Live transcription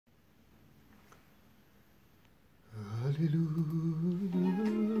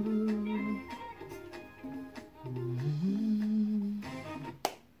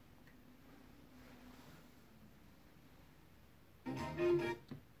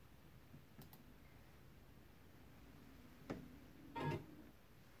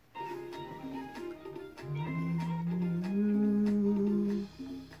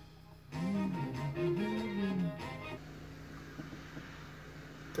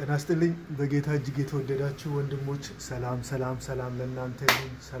ጤናስጥልኝ በጌታ እጅግ የተወደዳችሁ ወንድሞች ሰላም ለእናንተ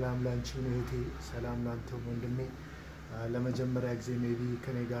ይሁን ሰላም ላንቺ እህቴ ሰላም ላንተ ወንድሜ ለመጀመሪያ ጊዜ ሜቢ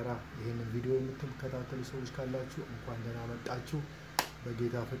ከኔ ጋራ ይሄንን ቪዲዮ የምትከታተሉ ሰዎች ካላችሁ እንኳን ደህና መጣችሁ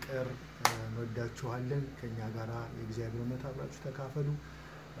በጌታ ፍቅር እንወዳችኋለን ከኛ ጋራ የእግዚአብሔር እውነት አብራችሁ ተካፈሉ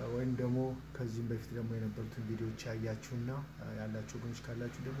ወይም ደግሞ ከዚህም በፊት ደግሞ የነበሩትን ቪዲዮዎች ያያችሁና ያላችሁ ወገኖች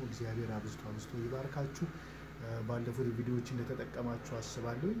ካላችሁ ደግሞ እግዚአብሔር አብዝቶ ይባርካችሁ ባለፉት ቪዲዮዎች እንደተጠቀማችሁ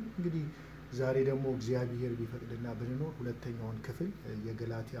አስባለሁ እንግዲህ ዛሬ ደግሞ እግዚአብሔር ቢፈቅድና ብንኖር ሁለተኛውን ክፍል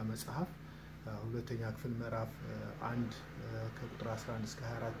የገላትያ መጽሐፍ ሁለተኛ ክፍል ምዕራፍ 1 ከቁጥር 11 እስከ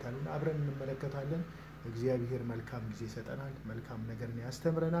 24 ያሉን አብረን እንመለከታለን እግዚአብሔር መልካም ጊዜ ይሰጠናል መልካም ነገርን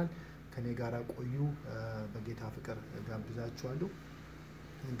ያስተምረናል ከኔ ጋራ ቆዩ በጌታ ፍቅር ጋብዛችኋለሁ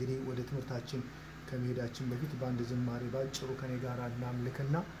እንግዲህ ወደ ትምህርታችን ከመሄዳችን በፊት በአንድ ዝማሬ ባጭሩ ከኔ ጋራ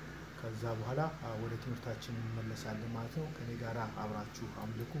እናምልክና ከዛ በኋላ ወደ ትምህርታችን እንመለሳለን ማለት ነው ከኔ ጋራ አብራችሁ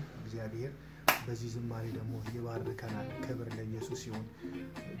አምልኩ እግዚአብሔር በዚህ ዝማሬ ደግሞ ይባርከናል ክብር ለኢየሱስ ይሁን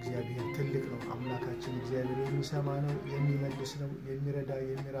እግዚአብሔር ትልቅ ነው አምላካችን እግዚአብሔር የሚሰማ ነው የሚመልስ ነው የሚረዳ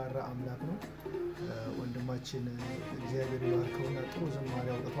የሚራራ አምላክ ነው ወንድማችን እግዚአብሔር ይባርከውና ጥሩ ዝማሬ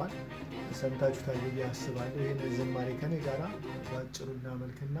አውጥቷል ሰምታችሁ ታዲያ ያስባለሁ ይሄን ዝማሬ ከኔ ጋራ ባጭሩና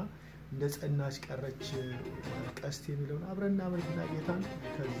መልክና እንደ ጸናሽ ቀረች ቀስት የሚለውን አብረና መልክና ጌታን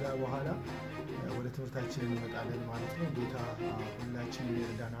ከዛ በኋላ ወደ ትምህርታችን እንመጣለን ማለት ነው ጌታ ሁላችንም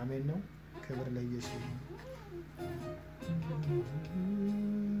ይርዳን አሜን ነው ክብር ለኢየሱስ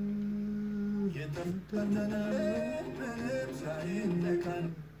የተፈተነ ምንም ሳይነካን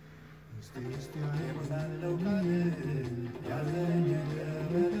እስቲ ያለው ያለኝ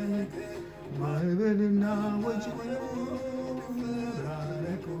ለመለክ ማዕበልና ወጀብ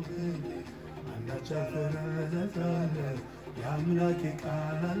አንዳቻፈረታለ ያምላክ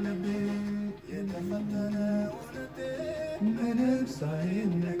ቃል አለብኝ የተፈተነ ወለቴ ምንም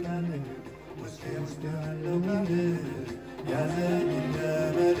ሳይነካን ውስጥ ያለው ያለኝ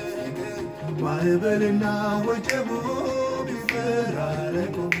ለመለክ ማዕበልና ወጀቡ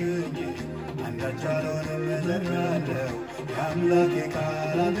ቢፈራረቁብኝ አንዳቻለሆነ መዘራለው ያምላክ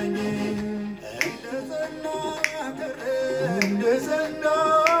ቃል አለብኝ እንደዘና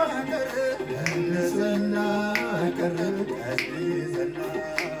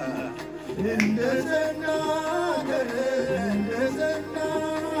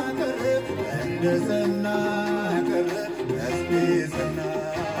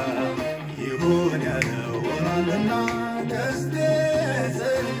ይሁን ያለው ሆናልና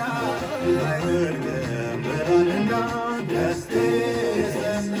ደስቴዘና አይወድቅም ብሏልና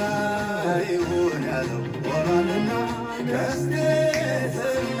ደስቴዘና ይሁን ያለው ሆናልና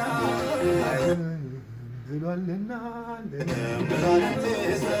ደስቴዘና ብሏልና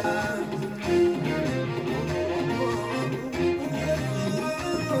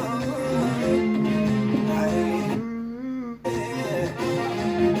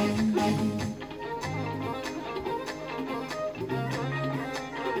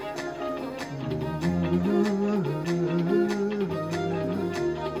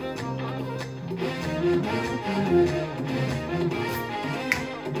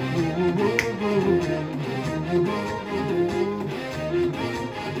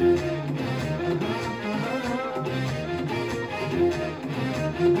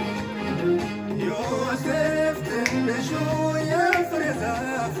ዮሴፍ ትንሹ የፍሬ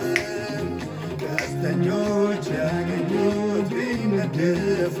ዛፍ ቀስተኞች ያገኙት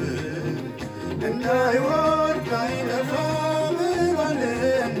ቢነደፍ እንዳይወድቅ አይጠፋ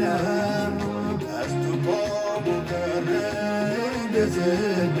ብሏልና ቀስቱ ቆሞ ቀረ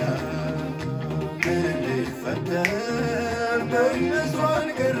እንደዘና እንዲፈተን በእነሱ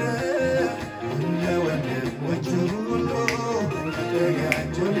አልቀረ እንደ ወንድሞቹ ሁሉ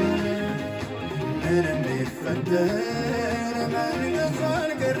ተጋጀለ እንዲፈተን በእነሱ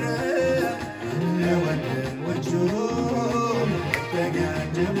አልቀረ እንደ ወንድሞቹ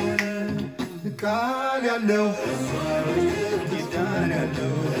ተጋጀለ ቃል ያለው ኪዳን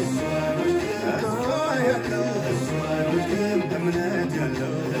ያለው ተስፋ ያለው እምነት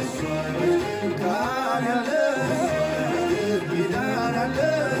ያለው ቃል ያለው ኪዳን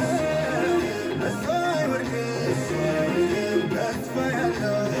ያለው ተስፋ ያለው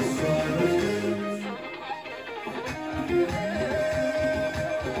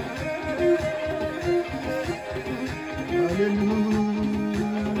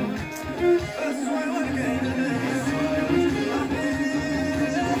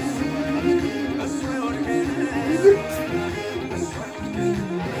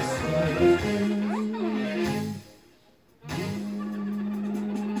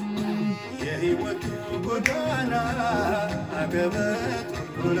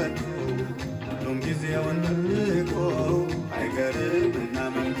ሁለቱ ሁሉም ጊዜውን ጠብቆ አይቀርምና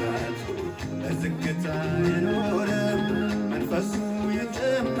መምጣቱ ለዝግታ የኖረም መንፈሱ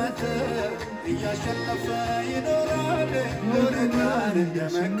የጨመተ እያሸነፈ ይኖራል ሞደናን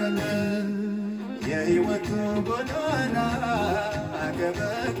እንደመከተ የሕይወቱ ጎዳና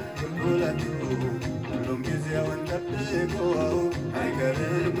አገበት ሁለቱ ሁሉም ጊዜውን ጠብቆ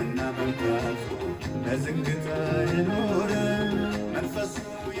አይቀርምና መምጣቱ ለዝግታ የኖረ መንፈሱ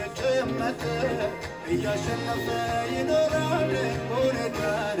የጨመተ እያሸነፈ ይኖራል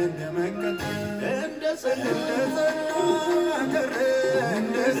ሞደናን እንደመከተ እንደ ሰና ቀረ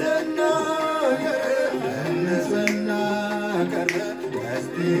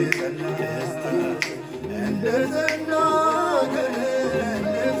እስቲ እንደሰና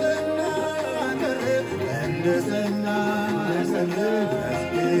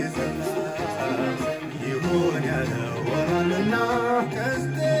ይሁን ያለው ሆኗልና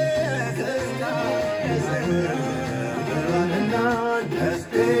ቀስቴ ሰና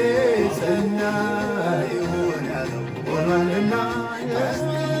ቀስቴ ሰና ይሁን ያለው ሆኗልና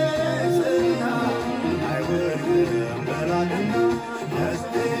ቀስቴ ሰና አይወርድም በላልና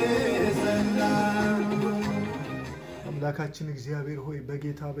ቀስቴ ሰና አምላካችን እግዚአብሔር ሆይ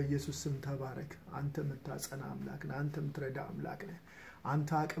በጌታ በኢየሱስ ስም ተባረክ አንተ ምታጸና አምላክ ነህ አንተ ምትረዳ አምላክ ነህ አንተ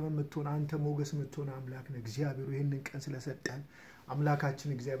አቅም ምትሆን አንተ ሞገስ ምትሆን አምላክ ነህ እግዚአብሔር ይሄንን ቀን ስለሰጠን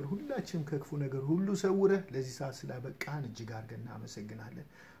አምላካችን እግዚአብሔር ሁላችንም ከክፉ ነገር ሁሉ ሰውረህ ለዚህ ሰዓት ስላበቃን እጅግ አድርገን እናመሰግናለን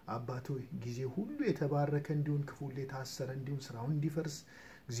አባት ሆይ ጊዜ ሁሉ የተባረከ እንዲሆን ክፉ ሁሉ የታሰረ እንዲሆን ስራው እንዲፈርስ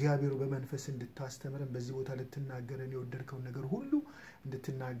እግዚአብሔር በመንፈስ እንድታስተምረን በዚህ ቦታ ልትናገረን የወደድከው ነገር ሁሉ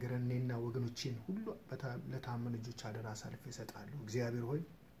እንድትናገረን እኔና ወገኖቼን ሁሉ ለታመኑ እጆች አደራ አሳልፌ እሰጣለሁ እግዚአብሔር ሆይ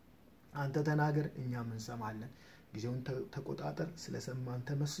አንተ ተናገር እኛም እንሰማለን ጊዜውን ተቆጣጠር ስለሰማን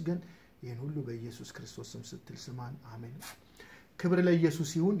ተመስገን ይሄን ሁሉ በኢየሱስ ክርስቶስ ስም ስትል ስማን አሜን ክብር ለኢየሱስ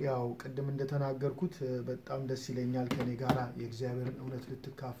ይሁን ያው ቀደም እንደተናገርኩት በጣም ደስ ይለኛል ከኔ ጋራ የእግዚአብሔርን እውነት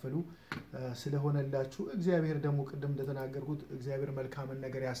ልትካፈሉ ስለሆነላችሁ እግዚአብሔር ደግሞ ቀደም እንደተናገርኩት እግዚአብሔር መልካም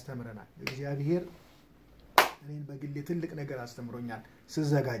ነገር ያስተምረናል እግዚአብሔር እኔን በግሌ ትልቅ ነገር አስተምሮኛል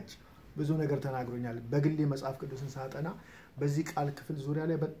ስዘጋጅ ብዙ ነገር ተናግሮኛል በግሌ መጽሐፍ ቅዱስን ሳጠና በዚህ ቃል ክፍል ዙሪያ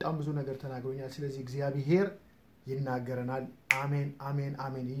ላይ በጣም ብዙ ነገር ተናግሮኛል ስለዚህ እግዚአብሔር ይናገረናል አሜን አሜን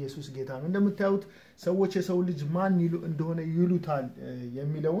አሜን ኢየሱስ ጌታ ነው እንደምታዩት ሰዎች የሰው ልጅ ማን እንደሆነ ይሉታል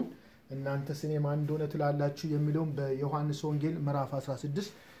የሚለውን እናንተ ስኔ ማን እንደሆነ ትላላችሁ የሚለውን በዮሐንስ ወንጌል ምዕራፍ 16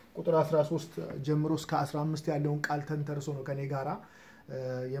 ቁጥር 13 ጀምሮ እስከ 15 ያለውን ቃል ተንተርሶ ነው ከኔ ጋራ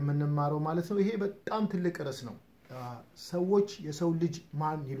የምንማረው ማለት ነው ይሄ በጣም ትልቅ ርዕስ ነው ሰዎች የሰው ልጅ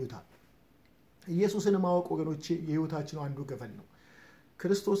ማን ይሉታል ኢየሱስን ማወቅ ወገኖቼ የህይወታችን አንዱ ክፍል ነው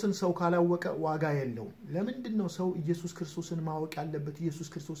ክርስቶስን ሰው ካላወቀ ዋጋ የለውም ለምንድነው ሰው ኢየሱስ ክርስቶስን ማወቅ ያለበት ኢየሱስ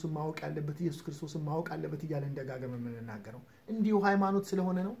ክርስቶስን ማወቅ ያለበት ኢየሱስ ክርስቶስን ማወቅ ያለበት ይያለ እንደጋገመ የምንናገረው እንዲሁ ሃይማኖት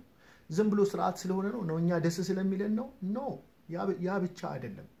ስለሆነ ነው ዝም ብሎ ስርዓት ስለሆነ ነው እኛ ደስ ስለሚለን ነው ኖ ያ ብቻ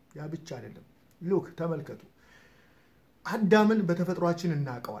አይደለም ሉክ ተመልከቱ አዳምን በተፈጥሯችን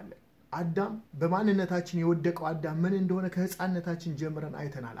እናቀዋለን አዳም በማንነታችን የወደቀው አዳም ምን እንደሆነ ከህፃንነታችን ጀምረን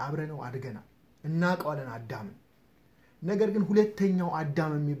አይተናል አብረነው አድገናል እናቀዋለን አዳምን ነገር ግን ሁለተኛው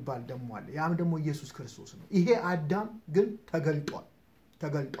አዳም የሚባል ደሞ አለ ያም ደሞ ኢየሱስ ክርስቶስ ነው ይሄ አዳም ግን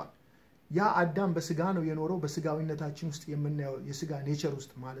ተገልጧል ያ አዳም በስጋ ነው የኖረው በስጋዊነታችን ውስጥ የምናየው የስጋ ኔቸር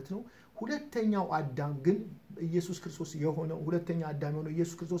ውስጥ ማለት ነው ሁለተኛው አዳም ግን ኢየሱስ ክርስቶስ የሆነው ሁለተኛ አዳም የሆነው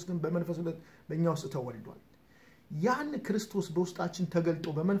ኢየሱስ ክርስቶስ ግን በመንፈስ በእኛ ውስጥ ተወልዷል ያን ክርስቶስ በውስጣችን ተገልጦ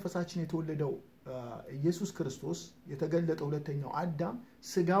በመንፈሳችን የተወለደው ኢየሱስ ክርስቶስ የተገለጠው ሁለተኛው አዳም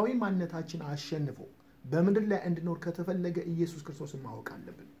ስጋዊ ማንነታችን አሸንፎ በመድር ላይ እንድኖር ከተፈለገ ኢየሱስ ክርስቶስን ማወቅ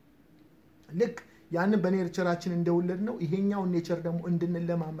አለብን ልክ ያን በኔቸራችን እንደወለድ ነው ይሄኛው ኔቸር ደግሞ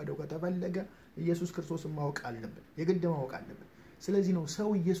እንድንለማመደው ከተፈለገ ኢየሱስ ክርስቶስን ማወቅ አለብን የግድ ማወቅ አለብን ስለዚህ ነው ሰው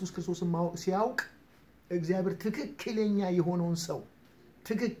ኢየሱስ ክርስቶስን ማወቅ ሲያውቅ እግዚአብሔር ትክክለኛ የሆነውን ሰው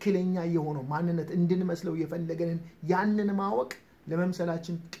ትክክለኛ የሆነው ማንነት እንድንመስለው የፈለገንን ያንን ማወቅ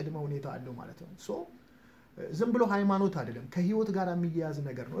ለመምሰላችን ቅድመ ሁኔታ አለው ማለት ነው ሶ ዝም ብሎ ሃይማኖት አይደለም ከህይወት ጋር የሚያያዝ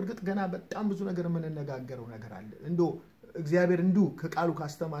ነገር ነው እርግጥ ገና በጣም ብዙ ነገር የምንነጋገረው ነገር አለ እንዶ እግዚአብሔር እንዱ ከቃሉ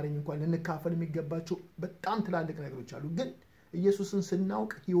ካስተማረኝ እንኳን እንካፈል የሚገባቸው በጣም ትላልቅ ነገሮች አሉ ግን ኢየሱስን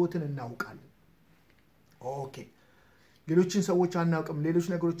ስናውቅ ህይወትን እናውቃለን ኦኬ ሌሎችን ሰዎች አናውቅም ሌሎች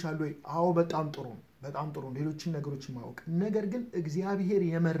ነገሮች አሉ አዎ በጣም ጥሩ ሌሎችን ነገሮች ማወቅ ነገር ግን እግዚአብሔር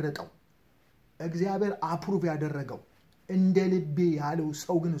የመረጠው እግዚአብሔር አፕሩቭ ያደረገው እንደ ልቤ ያለው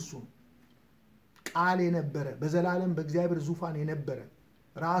ሰው ግን እሱ ቃል የነበረ በዘላለም በእግዚአብሔር ዙፋን የነበረ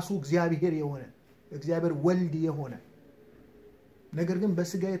ራሱ እግዚአብሔር የሆነ እግዚአብሔር ወልድ የሆነ ነገር ግን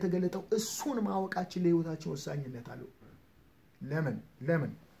በስጋ የተገለጠው እሱን ማወቃችን ለህይወታችን ወሳኝነት አለው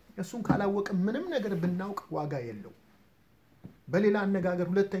ለምን እሱን ካላወቀ ምንም ነገር ብናውቅ ዋጋ የለው በሌላ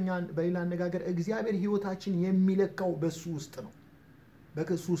አነጋገር እግዚአብሔር ህይወታችን የሚለካው በሱ ውስጥ ነው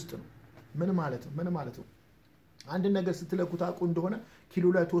በክሱ ውስጥ ነው ምን ማለት ነው አንድ ነገር ስትለኩት አቁ እንደሆነ ኪሎ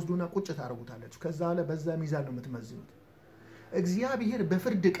ላይ ተወስዱና ቁጭ ታረጉታላችሁ ከዛ በኋላ በዛ ሚዛን ነው የምትመዝኑት እግዚአብሔር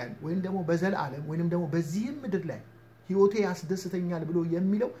በፍርድ ቀን ወይም ደግሞ በዘላለም ወይም ደግሞ በዚህም ምድር ላይ ህይወቴ ያስደስተኛል ብሎ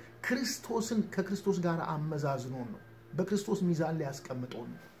የሚለው ከክርስቶስ ጋር አመዛዝኖ ነው በክርስቶስ ሚዛን ላይ ያስቀምጠው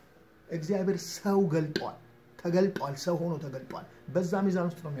ነው እግዚአብሔር ሰው ተገልጧል ሰው ሆኖ ተገልጧል በዛ ሚዛን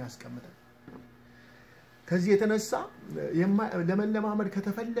ውስጥ ነው የሚያስቀምጠው ከዚህ የተነሳ ለመለማመድ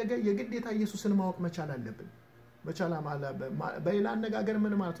ከተፈለገ የግዴታ ኢየሱስን ማወቅ መቻል አለብን በሌላ አነጋገር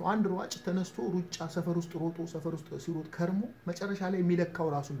ምን ማለት ነው አንድ ሯጭ ተነስቶ ሩጫ ሰፈር ውስጥ ሲሮጥ ከርሞ መጨረሻ ላይ የሚለካው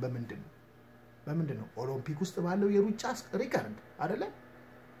ራሱን በምንድነው ኦሎምፒክ ውስጥ ባለው የሩጫ ሪከርድ አይደለ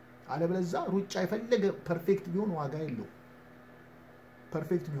አለበለዛ ሩጫ የፈለገ ፐርፌክት ቢሆን ዋጋ የለው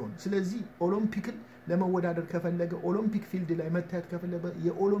ፐርፌክት ቢሆን ስለዚህ ኦሎምፒክን ለመወዳደር ከፈለገ ኦሎምፒክ ፊልድ ላይ መታየት ከፈለገ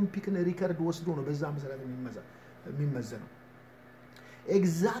የኦሎምፒክን ሪከርድ ወስዶ ነው በዛ መሰረት የሚመዘነው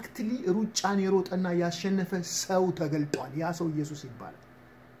ኤግዛክትሊ ሩጫን የሮጠና ያሸነፈ ሰው ተገልጧል ያ ሰው ኢየሱስ ይባላል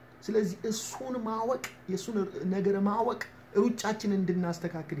ስለዚህ እሱን ማወቅ የሱን ነገር ማወቅ ሩጫችንን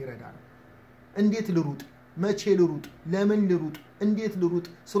እንድናስተካክል ይረዳል እንዴት ልሩጥ መቼ ልሩጥ ለምን ልሩጥ እንዴት ልሩጥ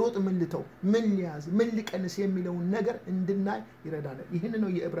ስሮጥ ምን ልተው ምን ሊያዝ ምን ልቀንስ የሚለው ነገር እንድናይ ይረዳል ይሄን ነው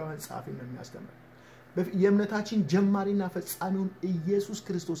የዕብራውያን ጻፊ ነው የሚያስተምረው የእምነታችን ጀማሪና ፈጻሚውን ኢየሱስ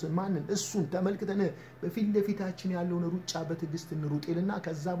ክርስቶስን ማንን እሱን ተመልክተን በፊት ለፊታችን ያለውን ሩጫ በትግስት እንሩጥልና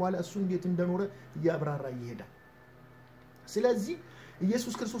ከዛ በኋላ እሱ እንዴት እንደኖረ ያብራራ ይሄዳል ስለዚህ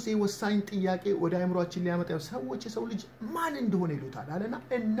ኢየሱስ ክርስቶስ የወሳኝ ጥያቄ ወደ አእምሮአችን ሊያመጣ ሰዎች የሰው ልጅ ማን እንደሆነ ይሉታል አለና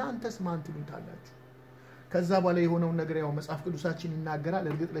እናንተስ ማን ትሉታላችሁ ከዛ በኋላ የሆነው ነገር ያው መጽሐፍ ቅዱሳችን ይናገራል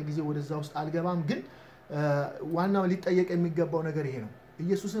እርግጥ ለጊዜው ወደዛ ውስጥ አልገባም ግን ዋናው ሊጠየቅ የሚገባው ነገር ይሄ ነው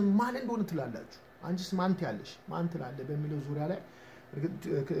ኢየሱስን ማን እንደሆነ ትላላችሁ አንቺስ ማን ትያለሽ ማን ትላለህ በሚለው ዙሪያ ላይ እርግጥ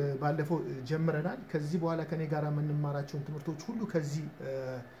ባለፈው ጀምረናል ከዚህ በኋላ ከኔ ጋር የምንማራቸው ትምህርቶች ሁሉ ከዚህ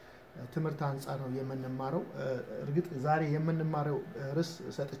ትምህርት አንፃር ነው የምንማረው እርግጥ ዛሬ የምንማረው ርዕስ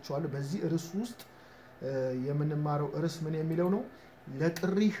ሰጥቻለሁ በዚህ ርዕስ ውስጥ የምንማረው ርዕስ ምን የሚለው ነው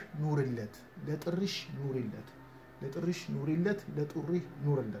ለጥሪህ ኑርለት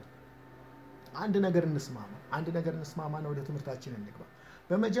አንድ ነገር እንስማማ ነው ወደ ትምህርታችን እንግባ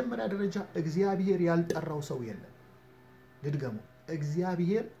በመጀመሪያ ደረጃ እግዚአብሔር ያልጠራው ሰው የለም ድድገሙ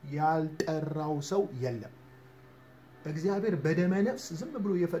እግዚአብሔር ያልጠራው ሰው የለም እግዚአብሔር በደመ ነፍስ ዝም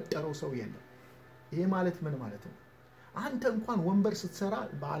ብሎ የፈጠረው ሰው የለም ይሄ ማለት ምን ማለት ነው አንተ እንኳን ወንበር ስትሰራ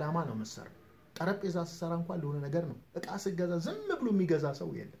በአላማ ነው መሰረው ጠረጴዛ ስትሰራ እንኳን ለሆነ ነገር ነው እቃ ስገዛ ዝም ብሎ የሚገዛ ሰው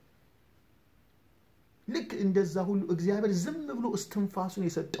የለም ልክ እንደዛ ሁሉ እግዚአብሔር ዝም ብሎ እስትንፋሱን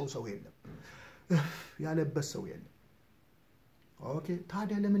የሰጠው ሰው የለም ያለበት ሰው የለም ኦኬ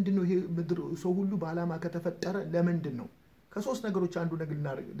ታዲያ ለምንድን ነው ይሄ ምድር ሰው ሁሉ በአላማ ከተፈጠረ ለምንድን ነው ከሶስት ነገሮች አንዱ ነገር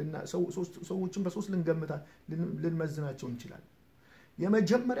ሰዎችን በሶስት ልንመዝናቸው እንችላለን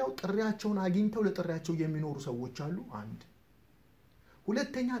የመጀመሪያው ጥሪያቸውን አግኝተው ለጥሪያቸው የሚኖሩ ሰዎች አሉ አንድ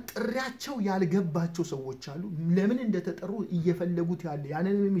ሁለተኛ ጥሪያቸው ያልገባቸው ሰዎች አሉ ለምን እንደተጠሩ እየፈለጉት ያለ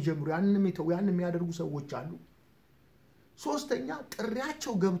ያንንም የሚጀምሩ ያንንም የሚያደርጉ ሰዎች አሉ ሶስተኛ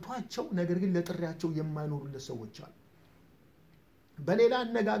ጥሪያቸው ገብቷቸው ነገር ግን ለጥሪያቸው የማይኖሩለት ሰዎች አሉ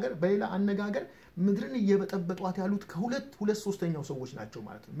በሌላ አነጋገር ምድርን እየበጠበጧት ያሉት ሁለት ሶስተኛው ሰዎች ናቸው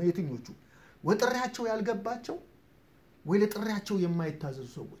ማለት ነው የትኞቹ ወጥሪያቸው ያልገባቸው ወይ ለጥሪያቸው የማይታዘዙ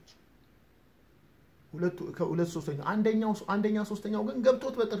ሰዎች ሁለት ሶስተኛው አንደኛ ሶስተኛው ግን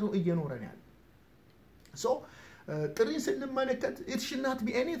ገብቶት በጥሪው እየኖረ ነው ያለ ጥሪ ስንመለከት it should not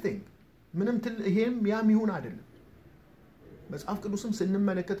be anything ምንም ይሄም ያም ይሁን አይደለም መጽሐፍ ቅዱስም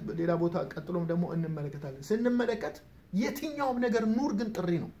ስንመለከት ሌላ ቦታ ቀጥሎም ደግሞ እንመለከታለን ስንመለከት የትኛውም ነገር ኑር ግን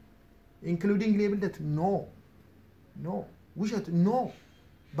ጥሪ ነው including ሌብልነት ኖ ውሸት ኖ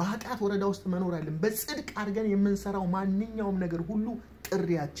በኃጢአት ወረዳ ውስጥ መኖር አይደለም በጽድቅ አድርገን የምንሰራው ማንኛውም ነገር ሁሉ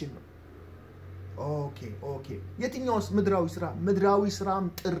ጥሪያችን ነው ኦኬ የትኛውስ ምድራዊ ስራም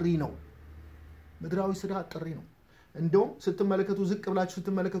ጥሪ ነው እንደውም ስትመለከቱ ዝቅ ብላችሁ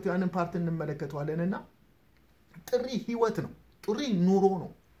ስትመለከቱ ያንን ፓርት እንመለከተዋለንና ጥሪ ህይወት ነው ጥሪ ኑሮ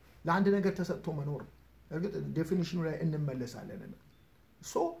ነው ለአንድ ነገር ተሰጥቶ መኖር ነው እርግጥ ዴፊኒሽኑ ላይ እንመለሳለን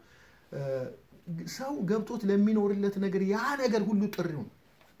ሰው ገብቶት ለሚኖርለት ነገር ያ ነገር ሁሉ ጥሪው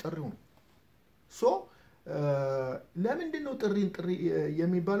ነው ለምንድን ነው ጥሪ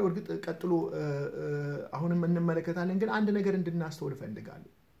የሚባለው እርግጥ ቀጥሎ አሁንም እንመለከታለን ግን አንድ ነገር እንድናስተውል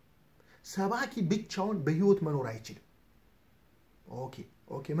ፈልጋለሁ ሰባኪ ብቻውን በህይወት መኖር አይችልም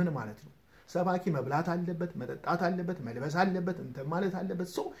ኦኬ ምን ማለት ነው ሰባኪ መብላት አለበት መጠጣት አለበት መልበስ አለበት እንተ ማለት አለበት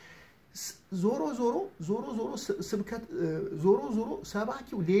ዞሮ ስብከት ዞሮ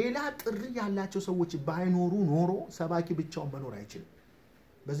ሰባኪው ሌላ ጥሪ ያላቸው ሰዎች ባይኖሩ ኖሮ ሰባኪ ብቻውን መኖር አይችልም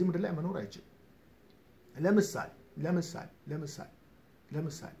በዚህ ምድር ላይ መኖር አይችልም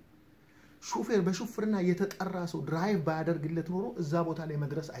ለምሳሌ ሹፌር በሹፍርና የተጠራ ሰው ድራይቭ ባያደርግለት ኖሮ እዛ ቦታ ላይ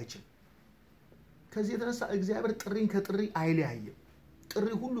መድረስ አይችልም ከዚህ የተነሳ እግዚአብሔር ጥሪን ከጥሪ አይለያይም ጥሪ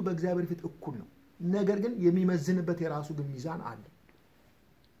ሁሉ በእግዚአብሔር ፊት እኩል ነው ነገር ግን የሚመዝንበት የራሱ ግን ሚዛን አለ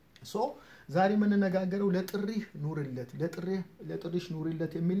ዛሬ ምን እንነጋገረው ለጥሪህ ኑርለት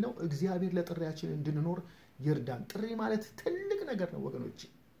የሚል ነው እግዚአብሔር ለጥሪያችን እንድንኖር ይርዳን ጥሪ ማለት ትልቅ ነገር ነው ወገኖች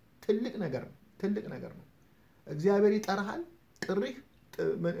ትልቅ ነገር ነው እግዚአብሔር ይጠራሃል ጥሪህ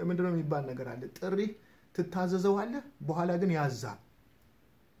ምንድነው የሚባል ነገር አለ ጥሪህ ትታዘዘዋለህ በኋላ ግን ያዛል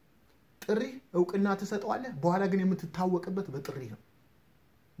ጥሪህ ዕውቅና ተሰጠዋለህ በኋላ ግን የምትታወቅበት በጥሪህ ነው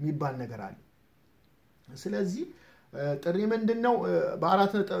የሚባል ነገር አለ ስለዚህ ጥሪ ምንድነው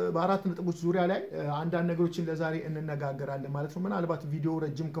በአራት ነጥቦች ዙሪያ ላይ አንዳንድ ነገሮችን ለዛሬ እንነጋገራለን ማለት ነው ምናልባት ቪዲዮ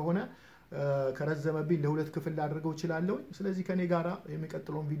ረጅም ከሆነ ከረዘመብኝ ለሁለት ክፍል ላድርገው ይችላልው ስለዚህ ከኔ ጋራ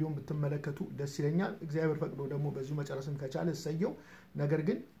የሚቀጥለውን ቪዲዮን ብትመለከቱ ደስ ይለኛል እግዚአብሔር ፈቅዶ ደግሞ በዚሁ መጨረስም ከቻለ ሰየው ነገር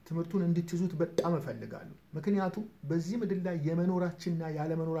ግን ትምርቱን እንድትይዙት በጣም እፈልጋለሁ ምክንያቱም በዚህ ምድር ላይ የመኖራችንና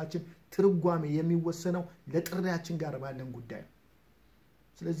ያለ መኖራችን ትርጓሜ የሚወሰነው ለጥሪያችን ጋር ባለን ጉዳይ ነው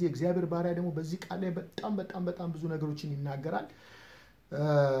ስለዚህ እግዚአብሔር ባሪያ ደግሞ በዚህ ቃል ላይ በጣም ብዙ ነገሮችን ይናገራል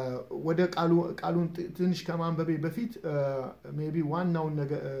ወደ ቃሉን ትንሽ ከማንበቤ በፊት ሜቢ ዋናውን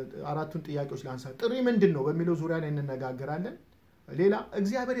ነገር አራቱን ጥያቄዎች ላንሳ ጥሪ ምንድነው በሚለው ዙሪያ ላይ እንነጋገራለን ሌላ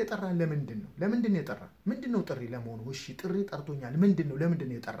እግዚአብሔር የጠራን ለምንድነው የጠራን ምንድነው ጥሪ ለመሆኑ እሺ ጥሪ ጠርቶኛል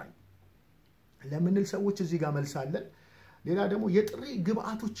ለምንድነው የጠራኝ ለምንል ሰዎች እዚህ ጋር መልሳለን ሌላ ደግሞ የጥሪ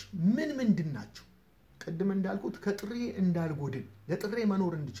ግብአቶች ምንድናቸው ቀድም እንዳልኩት ከጥሪ እንዳልጎድል ለጥሪ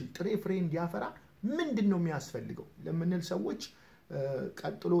መኖር እንድችል ጥሪ ፍሬ እንዲያፈራ ምንድነው የሚያስፈልገው ለምንል ሰዎች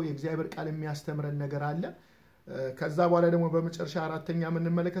ቀጥሎ የእግዚአብሔር ቃል የሚያስተምረን ነገር አለ ከዛ በኋላ ደግሞ በመጨረሻ አራተኛ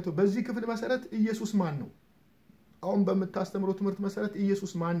የምንመለከተው በዚህ ክፍል መሰረት ኢየሱስ ማን ነው አሁን በመታስተምረው ትምህርት መሰረት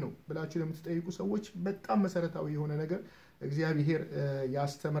ኢየሱስ ማን ነው ብላችሁ ለምትጠይቁ ሰዎች በጣም መሰረታዊ የሆነ ነገር እግዚአብሔር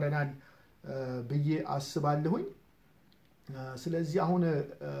ያስተምረናል ብዬ አስባለሁኝ ስለዚህ አሁን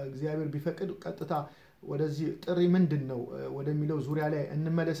እግዚአብሔር ቢፈቅድ ቀጥታ ወደዚህ ጥሪ ምንድነው ወደሚለው ዙሪያ ላይ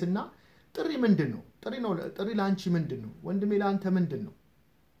እንመለስና ጥሪ ምንድነው ጥሪ ላንቺ ምንድነው ወንድሜ ላንተ ምንድነው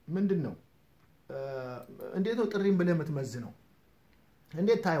እንዴት ነው ጥሪን ብለህ የምትመዝነው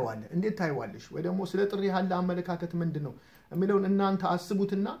እንዴት ታይዋለሽ ወይ ደግሞ ስለ ጥሪ ያለ አመለካከት ምንድነው የሚለውን እናንተ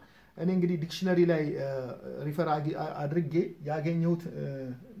አስቡትና እኔ እንግዲህ ዲክሽነሪ ላይ ሪፈር አድርጌ ያገኘሁት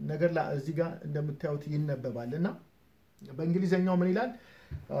ነገር እዚህ ጋር እንደምታዩት ይነበባልና በእንግሊዘኛው ምን ይላል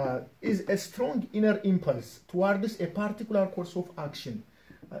is a strong inner impulse towards a particular course of action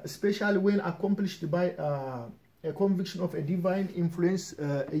especially when accomplished by a conviction of a divine influence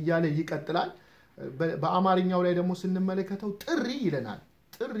እያለ ይቀጥላል በአማርኛው ላይ ደግሞ ስንመለከተው ጥሪ ይለናል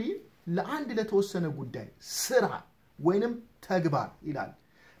ጥሪ ለአንድ ለተወሰነ ጉዳይ ስራ ወይንም ተግባር ይላል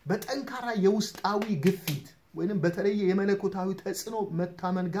በጠንካራ የውስጣዊ ግፊት ወይንም በተለየ የመለኮታዊ ተጽኖ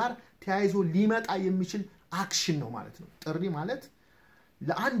መታመን ጋር ተያይዞ ሊመጣ የሚችል አክሽን ነው ማለት ነው ጥሪ ማለት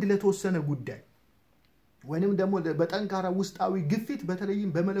ለአንድ ለተወሰነ ጉዳይ ወይንም ደግሞ በጠንካራ ውስጣዊ ግፊት በተለይም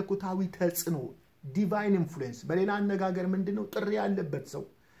በመለኮታዊ ተጽኖ ዲቫይን ኢንፍሉዌንስ በሌላ አነጋገር ምንድነው ጥሪ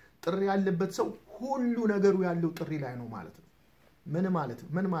ያለበት ሰው ሁሉ ነገሩ ያለው ጥሪ ላይ ነው ማለት ነው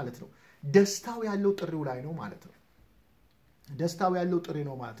ምን ማለት ነው ደስታው ያለው ጥሪው ላይ ነው ማለት ነው ደስታው ያለው ጥሪ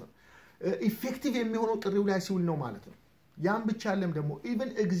ነው ማለት ነው ኢፌክቲቭ የሚሆነው ጥሪው ላይ ሲውል ነው ማለት ነው ያን ብቻ አይደለም ደግሞ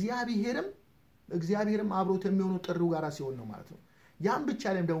ኢቭን እግዚአብሔርም አብሮት የሚሆነው ጥሪው ጋራ ሲሆን ነው ማለት ነው ያን ብቻ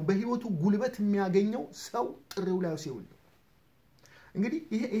አይደለም ደግሞ በህይወቱ ጉልበት የሚያገኘው ሰው ጥሪው ላይ ሲውል ነው እንግዲህ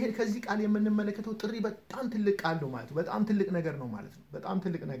ይሄ ከዚህ ቃል የምንመለከተው ጥሪ በጣም ትልቅ ቃል ነው ማለት ነው በጣም ትልቅ ነገር ነው ማለት ነው በጣም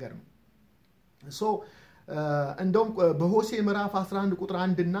ትልቅ ነገር ነው እንደውም በሆሴ ምዕራፍ 11 ቁጥር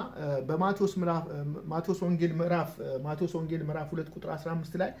 1 እና በማቴዎስ ወንጌል ምዕራፍ 2 ቁጥር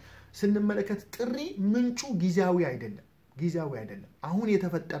 15 ላይ ስንመለከት ጥሪ ምንጩ ጊዜያዊ አይደለም አሁን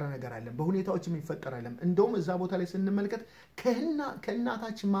የተፈጠረ ነገር አለ በሁኔታዎች የሚፈጠር አለ እንደውም እዛ ቦታ ላይ ስንመለከት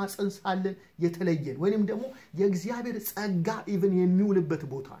ከእናታችን ማጽን ሳለን የተለየን ወይንም ደግሞ የእግዚአብሔር ጸጋ ኢቭን የሚውልበት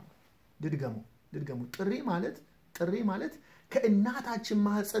ቦታ ነው ድድገሙ ጥሪ ማለት ከእናታችን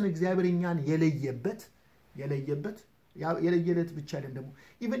ማጽን እግዚአብሔር እኛን የለየለት ብቻ አይደለም ደግሞ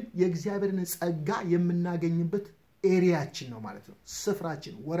ኢቭን የእግዚአብሔርን ጸጋ የምናገኝበት ኤሪያችን ነው ማለት ነው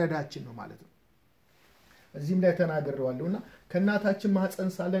ስፍራችን ወረዳችን ነው ማለት ነው እዚህም ላይ ተናግረዋለሁና ከእናታችን ማጽን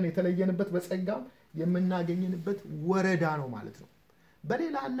ሳለን የተለየንበት በጸጋም የምናገኝበት ወረዳ ነው ማለት ነው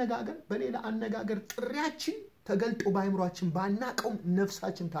በሌላ አነጋገር ጥሪያችን ተገልጦ ባይምሯችን ባናቀው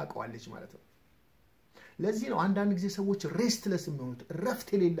ነፍሳችን ታቀዋለች ማለት ነው ለዚህ ነው አንዳንድ ጊዜ ሰዎች ሬስትለስ የሚሆኑት ረፍት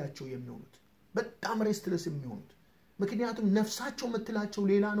የሌላቸው የሚሆኑት በጣም ሬስትለስ የሚሆኑት ምክንያቱም ነፍሳቸው መትላቸው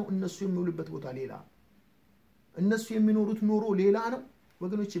ሌላ ነው እነሱ የሚውሉበት ቦታ ሌላ እነሱ የሚኖሩት ኑሮ ሌላ ነው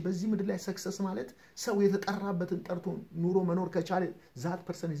ወገኖቼ በዚህ ምድር ላይ ሰክሰስ ማለት ሰው የተጠራበትን ጠርቶ ኑሮ መኖር ከቻለ that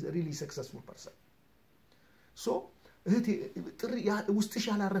person is really successful person so እህቴ ጥሪ ውስጥሽ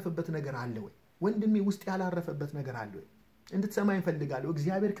ያላረፈበት ነገር አለ ወይ ወንድሜ ውስጥ ያላረፈበት ነገር አለ ወይ እንድትሰማኝ ፈልጋለሁ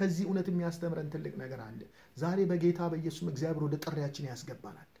እግዚአብሔር ከዚህ እውነት የሚያስተምረን ትልቅ ነገር አለ ዛሬ በጌታ በኢየሱስ እግዚአብሔር ወደ ጥሪያችን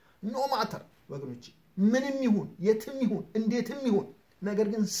ያስገባናል ኖ ማተር ወገኖቼ ምንም ይሁን የትም ይሁን እንዴትም ይሁን ነገር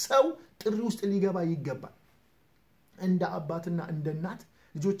ግን ሰው ጥሪ ውስጥ ሊገባ ይገባል እንደ አባትና እንደ እናት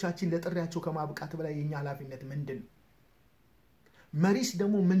ልጆቻችን ለጥሪያቸው ከማብቃት በላይ የኛ ኃላፊነት ምንድነው መሪስ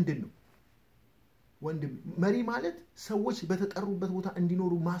ደግሞ ምንድነው ወንድም መሪ ማለት ሰዎች በተጠሩበት ቦታ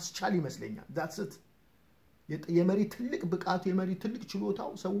እንዲኖሩ ማስቻል ይመስለኛል that's it የመሪ ትልቅ ብቃቱ የመሪ ትልቅ ችሎታው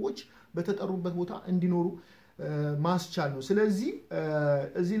ሰዎች በተጠሩበት ቦታ እንዲኖሩ ማስቻል ነው ስለዚህ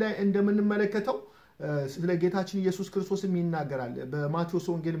እዚህ ላይ እንደምንመለከተው ስለ ጌታችን ኢየሱስ ክርስቶስ ይናገራል በማቴዎስ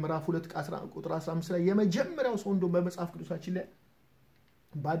ወንጌል ምዕራፍ 2 ቁጥር 15 ላይ የመጀመሪያው ሰው እንደው በመጽሐፍ ቅዱሳችን ላይ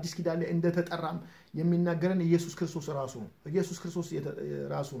በአዲስ ኪዳን ላይ እንደተጠራም የሚናገረን ኢየሱስ ክርስቶስ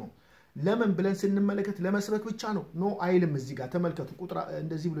ራሱ ነው ለምን ብለን ስንመለከት ለመስበክ ብቻ ነው ኖ አይልም እዚህ ጋር ተመልከቱ ቁጥር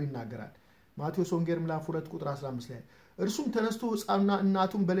እንደዚህ ብሎ ይናገራል ማቴዎስ ወንጌል ምዕራፍ 2 ቁጥር 15 ላይ እርሱም ተነስቶ ሕፃኑና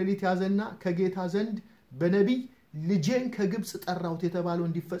እናቱን በሌሊት ያዘና ከጌታ ዘንድ በነቢይ ልጄን ከግብጽ ጠራሁት የተባለው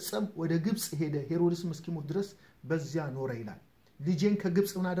እንዲፈጸም ወደ ግብጽ ሄደ ሄሮድስ እስኪሞት ድረስ በዚያ ኖረ ይላል ልጄን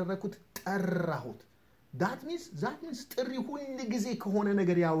ከግብጽ ምን አደረኩት ጠራሁት that means ጥሪ ሁሉ ጊዜ ከሆነ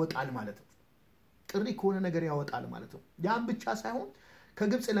ነገር ያወጣል ማለት ነው ጥሪ ከሆነ ነገር ያወጣል ማለት ነው ያን ብቻ ሳይሆን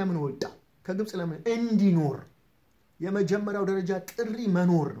ከግብጽ ለምን ወጣ ከግብጽ ለምን እንዲኖር የመጀመሪያው ደረጃ ጥሪ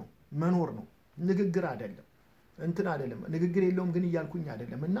መኖር ነው ንግግር አይደለም እንትን አይደለም ንግግር የለውም ግን ይያልኩኝ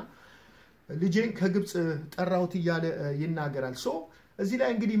አይደለምና ልጄን ከግብጽ ጠራሁት ይያለ ይናገራል ሶ እዚህ ላይ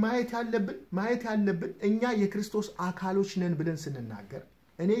እንግዲህ ማየት ያለብን እኛ የክርስቶስ አካሎች ነን ብለን ስንናገር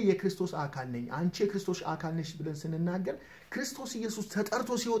እኔ የክርስቶስ አካል ነኝ አንቺ የክርስቶስ አካል ነሽ ብለን ስንናገር ክርስቶስ ኢየሱስ ተጠርቶ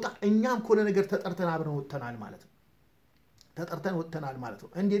ሲወጣ እኛም ኮለ ነገር ተጠርተን አብረን ወጥተናል ማለት ነው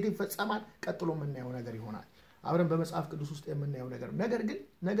እንዴት ይፈጸማል ቀጥሎ የምናየው ነገር ይሆናል አብረን በመጽሐፍ ቅዱስ ውስጥ የምናየው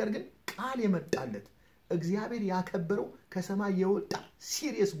ነገር ግን ቃል የመጣለት እግዚአብሔር ያከበረው ከሰማይ የወጣ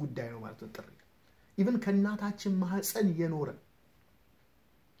ሲሪየስ ጉዳይ ነው ማለት ነው ጥሪ ኢቭን ከናታችን ማህፀን የኖረ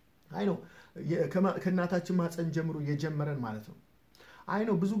አይኖ ከናታችን ማህፀን ጀምሮ የጀመረን ማለት ነው አይኖ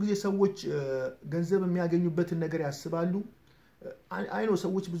ብዙ ጊዜ ሰዎች ገንዘብ የሚያገኙበትን ነገር ያስባሉ አይኖ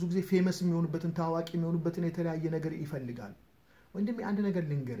ሰዎች ብዙ ጊዜ ፌመስ የሚሆኑበትን ታዋቂ የሚሆኑበትን የተለያየ ነገር ይፈልጋሉ ወንድሜ አንድ ነገር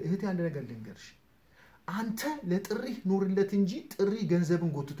ልንገርሽ አንተ ለጥሪህ ኑርለት እንጂ ጥሪ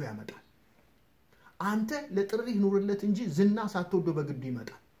ገንዘብን ጎትቶ ያመጣል አንተ ለጥሪህ ኑርለት እንጂ ዝና ሳትወዶ በግዱ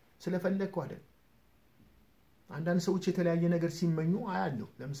ይመጣል ስለፈለግከው አይደል አንዳንድ ሰዎች የተለያየ ነገር ሲመኙ አያለው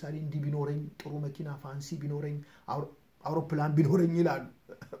ለምሳሌ እንዲ ቢኖረኝ ጥሩ መኪና ፋንሲ ቢኖረኝ አውሮፕላን ቢኖረኝ ይላሉ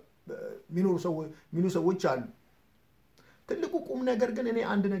ሚኑ ሰዎች አሉ ትልቁ ቁም ነገር ግን እኔ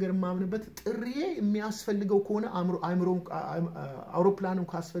አንድ ነገር ማምንበት ጥሪዬ የሚያስፈልገው ከሆነ አውሮፕላንም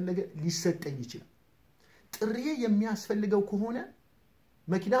ካስፈልገ ሊሰጠኝ ይችላል ጥሪዬ የሚያስፈልገው ከሆነ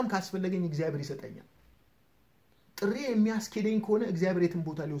መኪናም ካስፈልገኝ እግዚአብሔር ይሰጠኛል ጥሪዬ የሚያስኬደኝ ከሆነ እግዚአብሔር የትም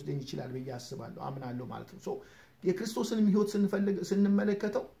ቦታ ሊወስደኝ ይችላል ብዬ አስባለሁ አምናለሁ ማለት ነው ሶ የክርስቶስንም ሕይወት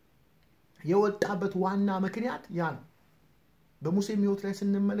ስንመለከተው የወጣበት ዋና ምክንያት ያ ነው በሙሴ ሕይወት ላይ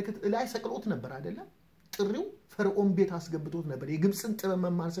ስንመለከት ላይ ሰቅሎት ነበር አይደለ ጥሪው ፈርዖን ቤት አስገብቶት ነበር የግብጽን ጥበብ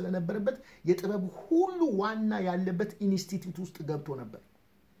መማር ስለነበረበት የጥበብ ሁሉ ዋና ያለበት ኢንስቲትዩት ውስጥ ገብቶ ነበር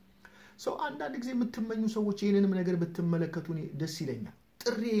ሶ አንዳንድ ጊዜ የምትመኙ ሰዎች ይሄንንም ነገር በተመለከቱ ደስ ይለኛል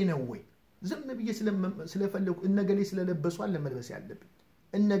ጥሪዬ ነው ወይ ዝም ብዬ ስለፈለኩ እነገሌ ስለለበሱ አለመልበስ ያለብኝ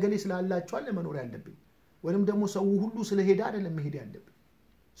እነገሌ ስላላቸው አለመኖር ያለብኝ ወይንም ደግሞ ሰው ሁሉ ስለሄደ አይደለም መሄድ ያለብኝ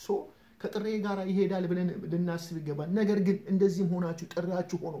ሶ ከጥሪዬ ጋር ይሄዳል ብለን ልናስብ ይገባል ነገር ግን እንደዚህም ሆናችሁ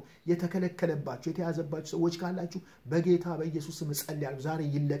ጥሪያችሁ ሆኖ የተከለከለባችሁ የተያዘባችሁ ሰዎች ካላችሁ በጌታ በኢየሱስ ስም ጸልያለሁ ዛሬ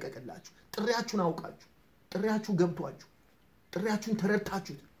ይለቀቅላችሁ ጥሪያችሁን አውቃችሁ ጥሪያችሁ ገብቷችሁ ጥሪያችሁን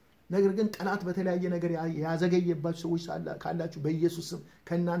ተረድታችሁ ነገር ግን ጠላት በተለያየ ነገር ያዘገየባችሁ ሰዎች ካላችሁ በኢየሱስ ስም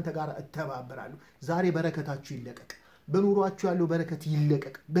ከናንተ ጋር እተባበራለሁ ዛሬ በረከታችሁ ይለቀቅ በኑሯችሁ ያለው በረከት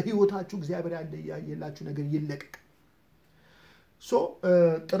ይለቀቅ በህይወታችሁ እግዚአብሔር ያየላችሁ ነገር ይለቀቅ ሶ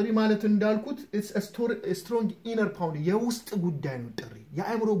ጥሪ ማለት እንዳልኩት it's a strong inner power የውስጥ ጉዳይ ነው ጥሪ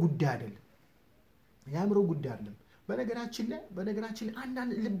የአእምሮ ጉዳይ አይደለም በነገራችን ላይ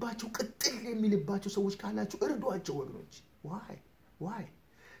አንዳንድ ልባቸው ቅጥል የሚልባቸው ሰዎች ካላችሁ እርዷቸው ወገኖች why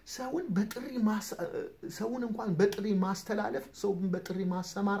ሰውን እንኳን በጥሪ ማስተላለፍ ሰውን በጥሪ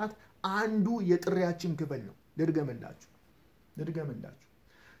ማሰማራት አንዱ የጥሪያችን ክፍል ነው ልድገምላችሁ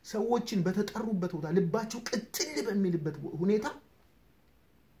ሰዎችን በተጠሩበት ቦታ ልባቸው ቅጥል በሚልበት ሁኔታ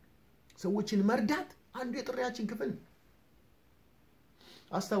ሰዎችን መርዳት አንዱ የጥሪያችን ክፍል ነው።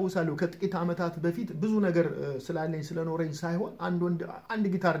 አስታውሳለሁ ከጥቂት ዓመታት በፊት ብዙ ነገር ስላለኝ ስለኖረኝ ሳይሆን አንድ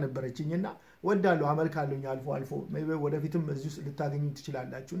ጊታር ነበረችኝና ወዳለሁ አመልካለሁኝ አልፎ ወደፊትም እዚሁ ልታገኙ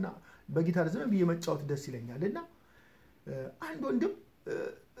ትችላላችሁና በጊታር ዝም ብዬ መጫወት ደስ ይለኛልና አንድ ወንድም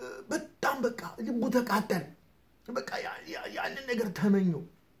በጣም በቃ ልቡ ተቃጠለ። በቃ ያንን ነገር ተመኘው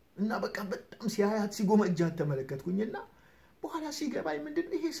እና በቃ በጣም ሲያያት ሲጎመጃት ተመለከትኩኝና በኋላ ሲገባኝ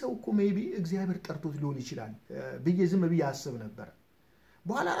ምንድነው ይሄ ሰው እኮ ሜቢ እግዚአብሔር ጠርቶት ሊሆን ይችላል ብዬ ዝም ብዬ አስብ ነበር።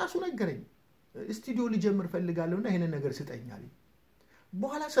 በኋላ ራሱ ነገረኝ ስቱዲዮ ልጀምር ፈልጋለሁና ይሄንን ነገር ስጠኛል።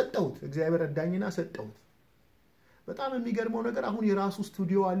 በኋላ ሰጠሁት እግዚአብሔር ረዳኝና ሰጠሁት። በጣም የሚገርመው ነገር አሁን የራሱ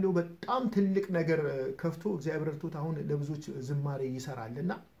ስቱዲዮ አለው በጣም ትልቅ ነገር ከፍቶ እግዚአብሔር ረድቶት አሁን ለብዙዎች ዝማሬ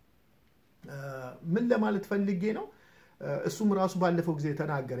ይሰራልና ምን ለማለት ፈልጌ ነው እሱም ራሱ ባለፈው ጊዜ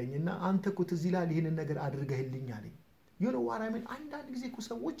ተናገረኝና አንተ እኮ ትዝ ይላል ይሄንን ነገር አድርገህልኝ አለኝ። you know what I mean አንዳንድ ጊዜ እኮ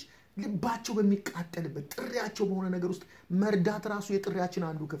ሰዎች ልባቸው በሚቃጠልበት ጥሪያቸው በሆነ ነገር ውስጥ መርዳት ራሱ የጥሪያችን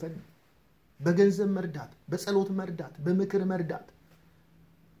አንዱ ክፍል ነው። በገንዘብ መርዳት፣ በጸሎት መርዳት፣ በምክር መርዳት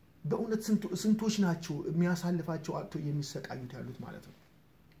በእውነት ስንቶች ናቸው የሚያሳልፋቸው አጥቶ የሚሰቃዩት ያሉት ማለት ነው።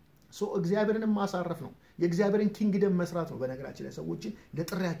 እግዚአብሔርንም ማሳረፍ ነው የእግዚአብሔርን ኪንግደም መስራት ነው። በነገራችን ላይ ሰዎችን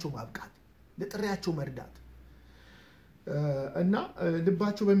ለጥሪያቸው ማብቃት ለጥሪያቸው መርዳት እና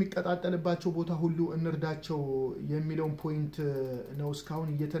ልባቸው በሚቀጣጠልባቸው ቦታ ሁሉ እንርዳቸው የሚለውን ፖይንት ነው እስካሁን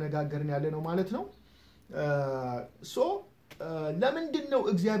እየተነጋገርን ያለ ነው ማለት ነው። ለምንድነው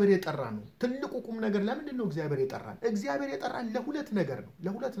እግዚአብሔር የጠራን ነው ትልቁ ቁም ነገር ለምንድነው እግዚአብሔር የጠራን? እግዚአብሔር የጠራን ለሁለት ነገር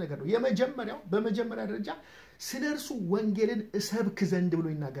ነው። የመጀመሪያው በመጀመሪያ ደረጃ ስለርሱ ወንጌልን እሰብክ ዘንድ ብሎ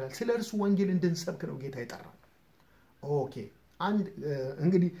ይናገራል። ስለርሱ ወንጌልን እንድንሰብክ ነው ጌታ የጠራን። ኦኬ አንድ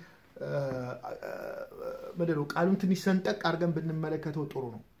እንግዲህ በደረው ቃሉን ትንሽ ሰንጠቅ አድርገን ብንመለከተው ጥሩ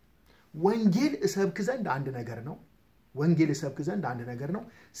ነው። ወንጌል እሰብክ ዘንድ አንድ ነገር ነው።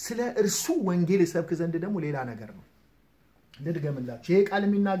 ስለ እርሱ ወንጌል እሰብክ ዘንድ ደግሞ ሌላ ነገር ነው። ልድገምላችሁ ይሄ ቃል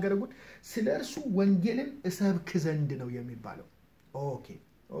የሚናገረው ጉድ ስለ እርሱ ወንጌልን እሰብክ ዘንድ ነው የሚባለው።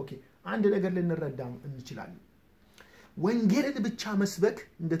 ኦኬ አንድ ነገር ልንረዳ እንችላለን። ወንጌልን ብቻ መስበክ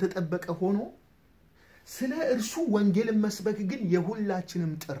እንደተጠበቀ ሆኖ ስለ እርሱ ወንጌልን መስበክ ግን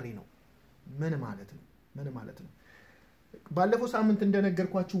የሁላችንም ጥሪ ነው። ምን ማለት ነው? ባለፈው ሳምንት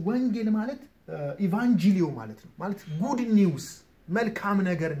እንደነገርኳችሁ ወንጌል ማለት ኢቫንጀሊዮ ማለት ነው። ማለት ጉድ ኒውስ መልካም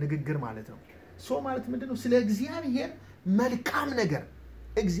ነገር ንግግር ማለት ነው። ማለት ምንድነው? ስለ እግዚአብሔር መልካም ነገር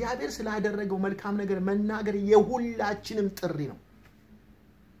እግዚአብሔር ስላደረገው መልካም ነገር መናገር የሁላችንም ጥሪ ነው።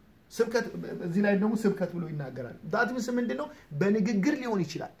 ስብከት እዚህ ላይ ደግሞ ስብከት ብሎ ይናገራል። ዳትምስ ምንድነው? በንግግር ሊሆን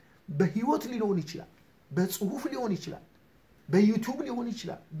ይችላል፣ በህይወት ሊሆን ይችላል፣ በጽሁፍ ሊሆን ይችላል፣ በዩቲዩብ ሊሆን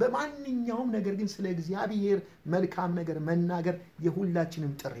ይችላል። በማንኛውም ነገር ግን ስለ እግዚአብሔር መልካም ነገር መናገር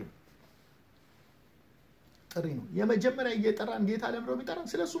የሁላችንም ጥሪ ነው። የመጀመሪያ እየጠራን ጌታ ለምሮ ቢጠራን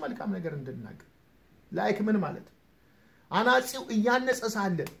ስለሱ መልካም ነገር እንድናገር ላይክ ምን ማለት አናጺው እያነጸ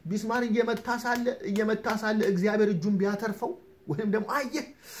ሳለ ቢስማር እየመታ ሳለ እግዚአብሔር እጁን ቢያተርፈው ወይም ደግሞ አየህ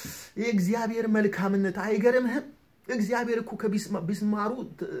የእግዚአብሔር መልካምነት አይገርምህም? እግዚአብሔር እኮ ከቢስማሩ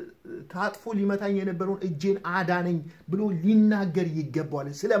ታጥፎ ሊመታኝ የነበረውን እጄን አዳነኝ ብሎ ሊናገር ይገባዋል።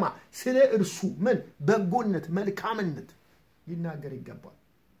 ስለ እርሱ ምን በጎነት መልካምነት ሊናገር ይገባዋል።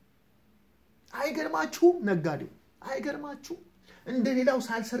 አይገርማችሁም? ነጋዴው አይገርማችሁ? እንደሌላው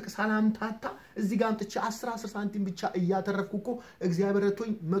ሳልሰርቅ ሳላምታታ እዚህ ጋር አምጥቼ 10 ሳንቲም ብቻ እያተረፍኩ እኮ እግዚአብሔር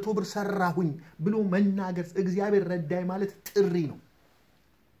ረቶኝ 100 ብር ሰራሁኝ ብሎ መናገር እግዚአብሔር ረዳይ ማለት ጥሪ ነው።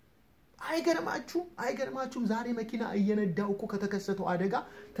 አይገርማችሁም? ዛሬ መኪና እየነዳው እኮ ከተከሰተው አደጋ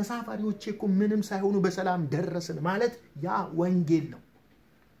ተሳፋሪዎቼ እኮ ምንም ሳይሆኑ በሰላም ደረስን ማለት ያ ወንጌል ነው።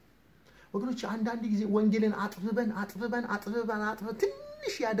 ወገኖች አንዳንድ ጊዜ ወንጌልን አጥብበን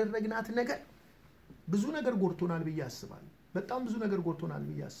ትንሽ ያደረግናት ነገር ብዙ ነገር ጎርቶናል ብዬ አስባለሁ። በጣም ብዙ ነገር ጎርቶናል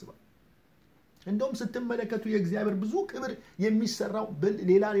ብዬ አስባለሁ። እንደውም ስትመለከቱ የእግዚአብሔር ብዙ ክብር የሚሰራው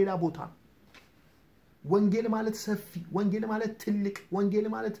ሌላ ቦታ ወንጌል ማለት ሰፊ ወንጌል ማለት ትልቅ ወንጌል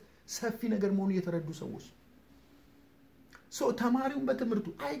ማለት ሰፊ ነገር መሆኑ የተረዱ ሰዎች ተማሪውን በትምህርቱ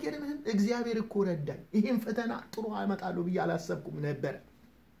አይገርምህም? እግዚአብሔር እኮ ረዳኝ ይሄን ፈተና ጥሩ አመጣለሁ ብዬ አላሰብኩም ነበር።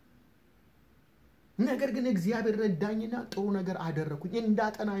 ነገር ግን እግዚአብሔር ረዳኝና ጥሩ ነገር አደረኩኝ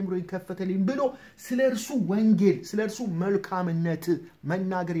እንዳጠና አይምሮዬን ከፈተልኝ ብሎ ስለርሱ ወንጌል ስለርሱ መልካምነት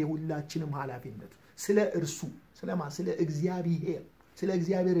መናገር የሁላችንም ኃላፊነት። ስለርሱ ስለ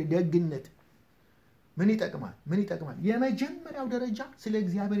እግዚአብሔር ደግነት ምን ይጠቅማል? የመጀመሪያው ደረጃ ስለ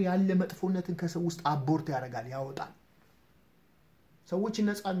እግዚአብሔር ያለ መጥፎነትን ከሰው ውስጥ አቦርት ያወጣል። ሰዎች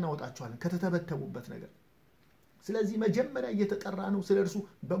ነፃ እናወጣቸዋለን ከተተበተቡበት ነገር። ስለዚህ መጀመሪያ እየተጠራ ነው ስለርሱ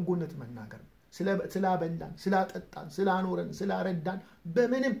በጎነት መናገር። ስላበላን ስላጠጣን ስላኖረን ስላረዳን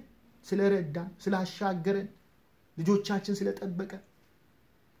በምንም ስለረዳን ስላሻገረን ልጆቻችን ስለጠበቀ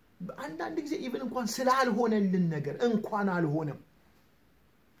አንዳንድ ጊዜ ኢቭን እንኳን ስላልሆነልን ነገር እንኳን አልሆነም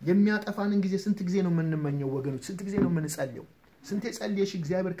የሚያጠፋንን ጊዜ ስንት ጊዜ ነው የምንመኘው ወገኖች ስንት ጊዜ ነው የምንጸልየው ስንት ጸልየሽ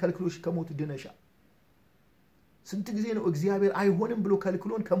እግዚአብሔር ከልክሎሽ ከሞት ድነሻ ስንት ጊዜ ነው እግዚአብሔር አይሆንም ብሎ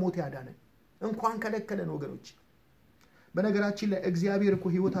ከልክሎን ከሞት ያዳነን እንኳን ከለከለን ወገኖች በነገራችን ላይ እግዚአብሔር እኮ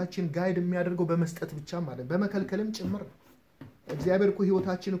ህይወታችን ጋይድ የሚያደርገው በመስጠት ብቻ ማለት በመከልከልም ጭምር እግዚአብሔር እኮ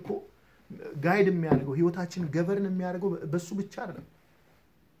ህይወታችን እኮ ጋይድ የሚያደርገው ህይወታችን ገቨርን የሚያደርገው በሱ ብቻ አይደለም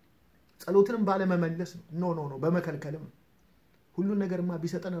ጸሎትንም ባለ መመለስ ነው ኖ በመከልከልም ሁሉ ነገርማ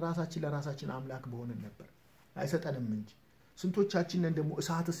ቢሰጠን ራሳችን ለራሳችን አምላክ በሆነን ነበር አይሰጠንም እንጂ ስንቶቻችንን ደግሞ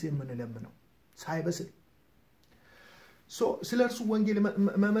እሳትስ የምንለምነው ሳይበስል ስለርሱ ወንጌል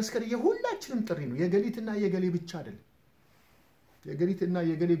መመስከር የሁላችንም ጥሪ ነው የገሊትና የገሌ ብቻ አይደለም የገሊትና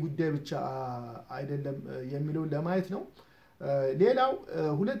የገሌ ጉዳይ ብቻ አይደለም የሚለው ለማየት ነው ሌላው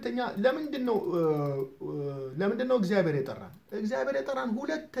ሁለተኛ ለምንድነው እግዚአብሔር የጠራን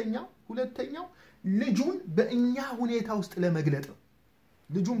ሁለተኛው ልጁን በእኛ ሁኔታ ውስጥ ለመግለጥ ነው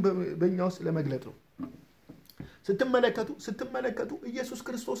ልጁን በእኛ ውስጥ ለመግለጥ ነው ስትመለከቱ ኢየሱስ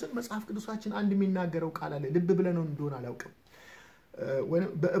ክርስቶስን መጽሐፍ ቅዱሳችን አንድ የሚናገረው ቃል አለ ልብ ብለን እንደሆነ አላውቅም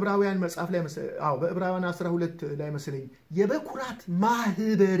በዕብራውያን መጽሐፍ ላይ በዕብራውያን 12 ላይ መሰለኝ የበኩራት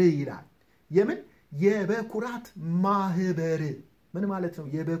ማህበር ይላል የምን የበኩራት ማህበር ምን ማለት ነው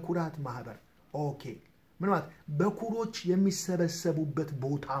የበኩራት ማህበር ኦኬ ምን ማለት በኩሮች የሚሰበሰቡበት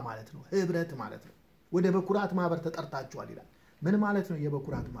ቦታ ማለት ነው ህብረት ማለት ነው ወደ በኩራት ማህበር ተጠርታችኋል ይላል ምን ማለት ነው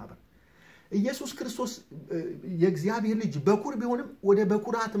የበኩራት ማህበር ኢየሱስ ክርስቶስ የእግዚአብሔር ልጅ በኩር ቢሆንም ወደ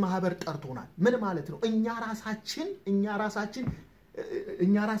በኩራት ማህበር ጠርቶናል ምን ማለት ነው እኛ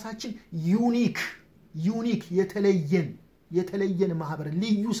ራሳችን ዩኒክ የተለየን ማህበር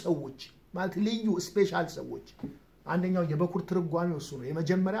ልዩ ሰዎች ማለት ልዩ ስፔሻል ሰዎች አንደኛው የበኩር ትርጓሜው እሱ ነው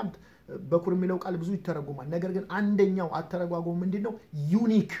የመጀመሪያም በኩር የሚለው ቃል ብዙ ይተረጎማል ነገር ግን አንደኛው አተረጓጎም ምንድነው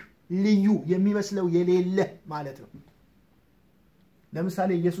ዩኒክ ልዩ የሚመስለው የሌለ ማለት ነው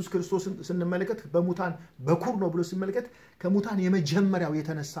ለምሳሌ ኢየሱስ ክርስቶስን ስንመለከት በሙታን በኩር ነው ብሎ ሲመለከት ከሙታን የመጀመሪያው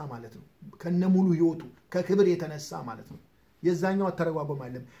የተነሳ ማለት ነው ከነሙሉ ህይወቱ ከክብር የተነሳ ማለት ነው የዛኛው አተረጓጎም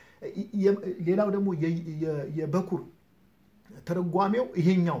አይደለም ሌላው ደግሞ የበኩር ትርጓሜው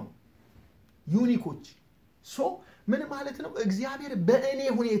ይሄኛው ነው ዩኒኮች ምን ማለት ነው እግዚአብሔር በእኔ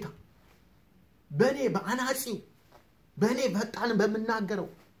ሁኔታ በእኔ በአናጺው በእኔ በጣን በመናገረው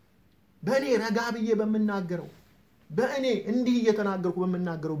በእኔ ረጋብዬ በመናገረው በእኔ እንዲህ እየተናገርኩ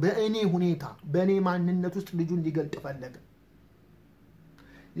በመናገረው በእኔ ሁኔታ በእኔ ማንነት ውስጥ ልጁን ሊገልጥ ፈለገ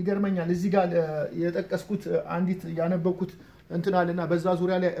ይገርመኛል እዚህ ጋር የጠቀስኩት አንዲት ያነበብኩት እንትናልና በዛ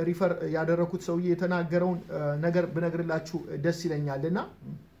ዙሪያ ላይ ሪፈር ያደረኩት ሰውዬ የተናገረውን ነገር ብነግርላችሁ ደስ ይለኛልና